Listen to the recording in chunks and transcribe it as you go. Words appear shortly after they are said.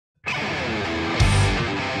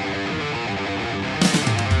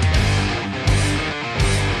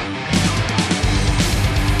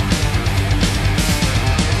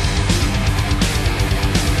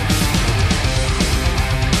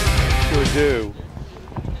do.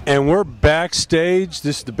 And we're backstage.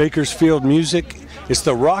 This is the Bakersfield Music. It's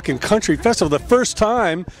the Rock and Country Festival. The first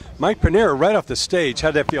time, Mike Pinera right off the stage.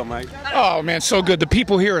 How'd that feel, Mike? Oh, man, so good. The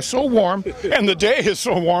people here are so warm, and the day is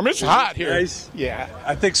so warm. It's hot here. Nice. Yeah.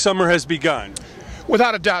 I think summer has begun.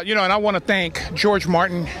 Without a doubt. You know, and I want to thank George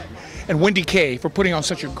Martin and Wendy Kay for putting on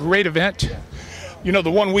such a great event. You know,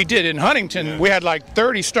 the one we did in Huntington, we had like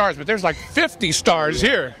 30 stars, but there's like 50 stars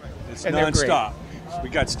here. It's and nonstop. We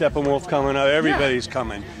got Steppenwolf coming up. Everybody's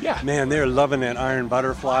coming. Yeah. Man, they're loving that Iron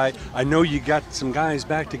Butterfly. I know you got some guys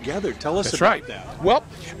back together. Tell us about that. Well,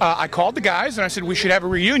 I called the guys and I said we should have a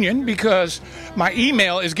reunion because my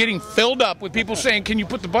email is getting filled up with people saying, can you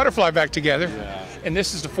put the Butterfly back together? Yeah. And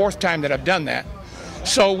this is the 4th time that I've done that.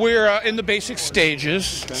 So we're in the basic stages,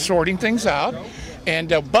 sorting things out. And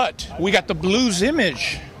but we got the Blues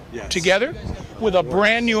Image together with a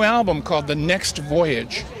brand new album called The Next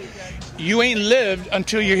Voyage. You ain't lived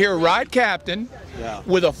until you hear Ride Captain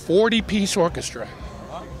with a 40-piece orchestra.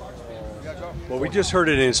 Well, we just heard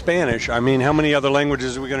it in Spanish. I mean, how many other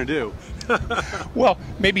languages are we going to do? Well,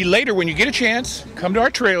 maybe later when you get a chance, come to our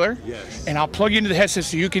trailer, and I'll plug you into the headset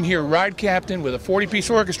so you can hear Ride Captain with a 40-piece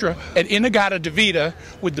orchestra and In-A-Gadda-Da-Vida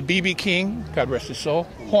with the B.B. King, God rest his soul,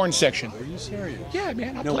 horn section. Are you serious? Yeah,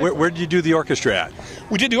 man. Where did you do the orchestra at?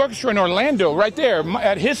 We did the orchestra in Orlando, right there,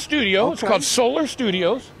 at his studio. Okay. It's called Solar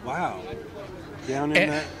Studios. Wow.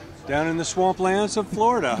 Down in the swamplands of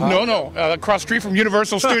Florida, huh? No, across the street from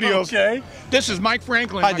Universal Studios. Okay. This is Mike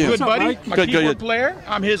Franklin, my good buddy, my keyboard player.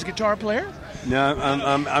 I'm his guitar player. Now,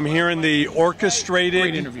 I'm hearing the orchestrated...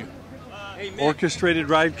 Great interview. Orchestrated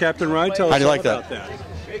Ride Captain Ride. Tell us How do you like about that?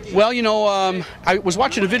 Well, you know, I was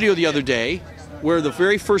watching a video the other day where the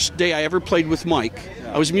very first day I ever played with Mike,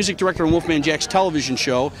 I was music director on Wolfman Jack's television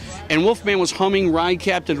show, and Wolfman was humming Ride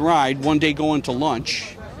Captain Ride one day going to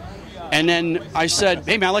lunch. And then I said,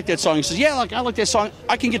 hey, man, I like that song. He says, yeah, I like that song.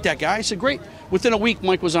 I can get that guy. I said, great. Within a week,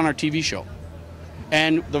 Mike was on our TV show.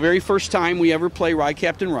 And the very first time we ever play Ride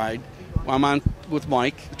Captain Ride, I'm on with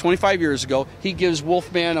Mike, 25 years ago, he gives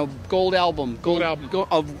Wolfman a gold album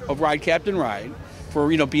of Ride Captain Ride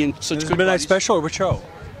for, you know, being such good buddies. Midnight Special or which show?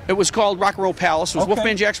 It was called Rock and Roll Palace. It was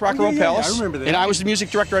Wolfman Jack's Rock and Roll Palace. I remember that. And I was the music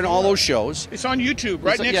director on all those shows. It's on YouTube,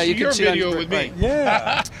 right next to your video with me. Right.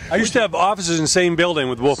 Yeah. I used to have offices in the same building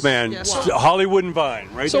with Wolfman, Hollywood and Vine,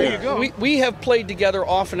 right there. So we have played together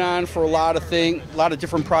off and on for a lot of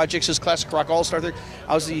different projects. As Classic Rock All-Star thing,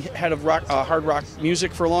 I was the head of hard rock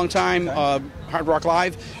music for a long time, Hard Rock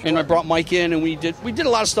Live, and I brought Mike in, and we did a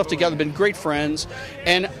lot of stuff together. Been great friends,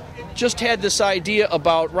 and just had this idea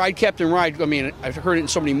about Ride Captain Ride. I mean, I've heard it in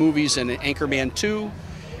so many movies and Anchorman 2.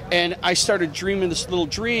 And I started dreaming this little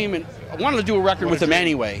dream, and I wanted to do a record with him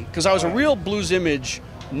anyway, because I was a real Blues Image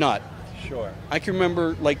nut. Sure. I can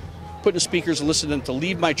remember, like, putting the speakers and listening to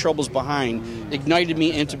Leave My Troubles Behind ignited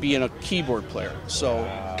me into being a keyboard player. So,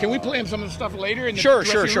 can we play him some of the stuff later in the Sure.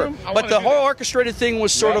 room? But the whole orchestrated thing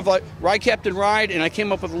was sort of like Ride Captain Ride, and I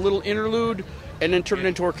came up with a little interlude and then turned it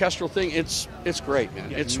into an orchestral thing. It's great,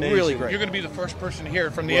 man. It's really great. You're going to be the first person to hear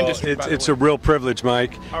it from the industry. It's a real privilege,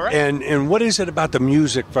 Mike. All right. And what is it about the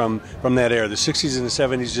music from that era? The 60s and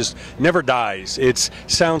the 70s just never dies. It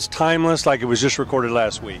sounds timeless, like it was just recorded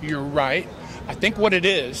last week. You're right. I think what it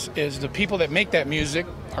is the people that make that music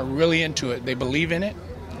are really into it. They believe in it.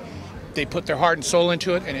 They put their heart and soul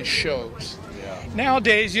into it, and it shows.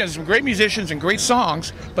 Nowadays, there's some great musicians and great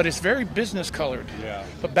songs, but it's very business colored. Yeah.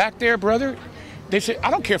 But back there, brother, they say,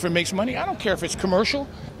 I don't care if it makes money. I don't care if it's commercial.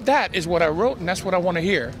 That is what I wrote, and that's what I want to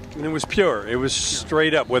hear. And it was pure. It was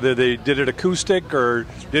straight up, whether they did it acoustic or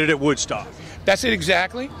did it at Woodstock. That's it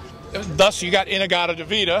exactly. Thus, you got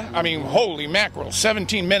In-A-Gadda-Da-Vida. I mean, holy mackerel,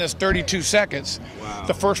 17 minutes, 32 seconds. Wow.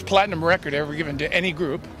 The first platinum record ever given to any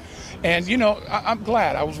group. And, you know, I'm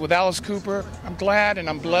glad. I was with Alice Cooper. I'm glad, and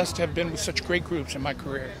I'm blessed to have been with such great groups in my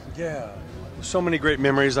career. Yeah. So many great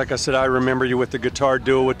memories. Like I said, I remember you with the guitar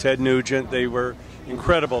duo with Ted Nugent. They were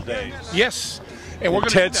incredible days. Yes. And we're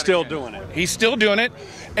Ted's still doing it. He's still doing it.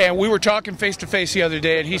 And we were talking face-to-face the other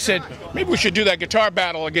day, and he said, maybe we should do that guitar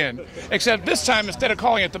battle again. Except this time, instead of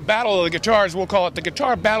calling it the Battle of the Guitars, we'll call it the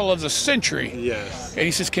Guitar Battle of the Century. Yes. And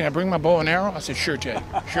he says, can I bring my bow and arrow? I said, sure, Ted.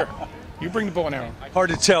 Sure. You bring the bow and arrow.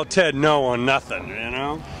 Hard to tell Ted no on nothing, you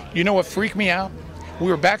know? You know what freaked me out? We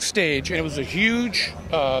were backstage, and it was a huge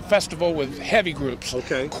festival with heavy groups.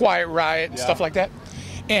 Okay. Quiet Riot and stuff like that.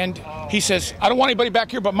 And he says, I don't want anybody back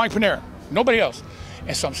here but Mike Pinera. Nobody else.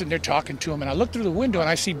 And so I'm sitting there talking to him, and I look through the window, and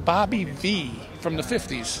I see Bobby V from the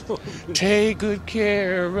 50s. Take good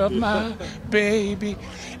care of my baby.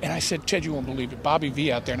 And I said, Ted, you won't believe it. Bobby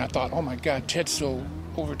V out there. And I thought, oh, my God, Ted's so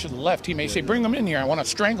over to the left. He may say, bring him in here. I want to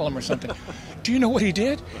strangle him or something. do you know what he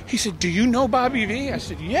did? He said, do you know Bobby V? I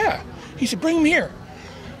said, yeah. He said, bring him here.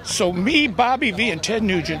 So me, Bobby V, and Ted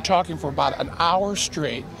Nugent talking for about an hour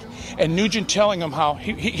straight, and Nugent telling him how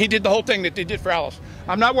he did the whole thing that they did for Alice.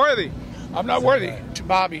 I'm not worthy. I'm not worthy, to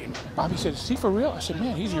Bobby. And Bobby said, is he for real? I said,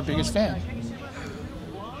 man, he's your biggest fan.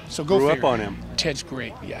 So go Grew figure. up on him. Ted's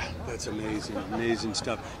great, yeah. That's amazing, amazing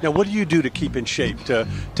stuff. Now, what do you do to keep in shape, to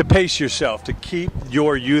pace yourself, to keep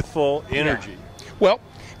your youthful energy? Yeah. Well,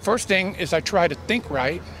 first thing is I try to think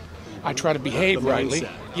right. I try to behave rightly.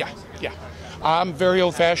 Yeah, yeah. I'm very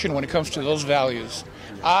old-fashioned when it comes to those values.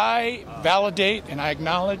 I validate and I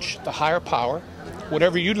acknowledge the higher power.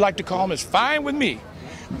 Whatever you'd like to call him is fine with me.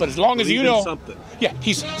 But as long as you know, something. Yeah,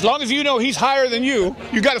 as long as you know he's higher than you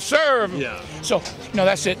got to serve. Yeah. So, no,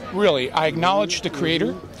 that's it. Really, I acknowledge the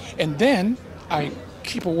Creator, and then I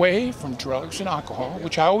keep away from drugs and alcohol,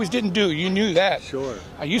 which I always didn't do. You knew that. Sure.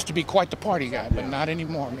 I used to be quite the party guy, but not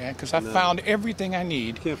anymore, man, because I found everything I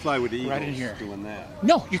need. You can't fly with the Eagles right in here. doing that.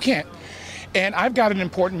 No, you can't. And I've got an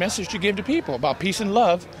important message to give to people about peace and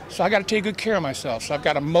love, so I got to take good care of myself. So I've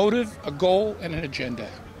got a motive, a goal, and an agenda.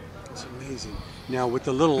 It's amazing. Now, with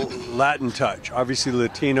the little Latin touch, obviously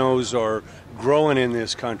Latinos are growing in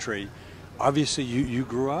this country. Obviously, you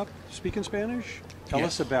grew up speaking Spanish? Tell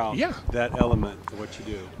us about that element of what you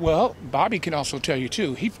do. Well, Bobby can also tell you,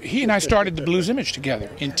 too. He and I started the Blues Image together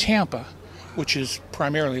in Tampa, which is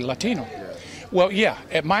primarily Latino. Well, yeah,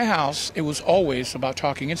 at my house, it was always about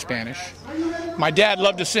talking in Spanish. My dad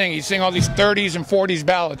loved to sing. He'd sing all these 30s and 40s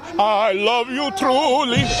ballads. I love you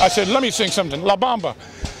truly. I said, let me sing something, La Bamba.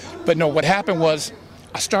 But no, what happened was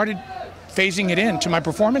I started phasing it into my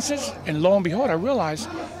performances, and lo and behold, I realized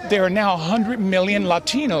there are now 100 million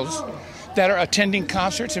Latinos that are attending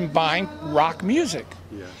concerts and buying rock music.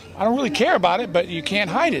 Yeah. I don't really care about it, but you can't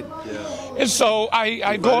hide it. Yeah. And so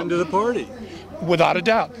I go into the party. Without a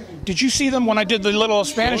doubt. Did you see them when I did the little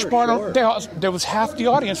Spanish part? Sure. There was half the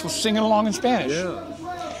audience was singing along in Spanish.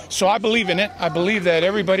 Yeah. So I believe in it. I believe that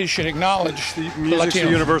everybody should acknowledge the Music's the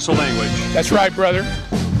universal language. That's right, brother.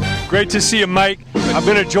 Great to see you, Mike. I'm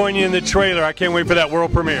going to join you in the trailer. I can't wait for that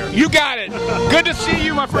world premiere. You got it. Good to see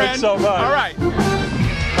you, my friend. Thanks so much. All right.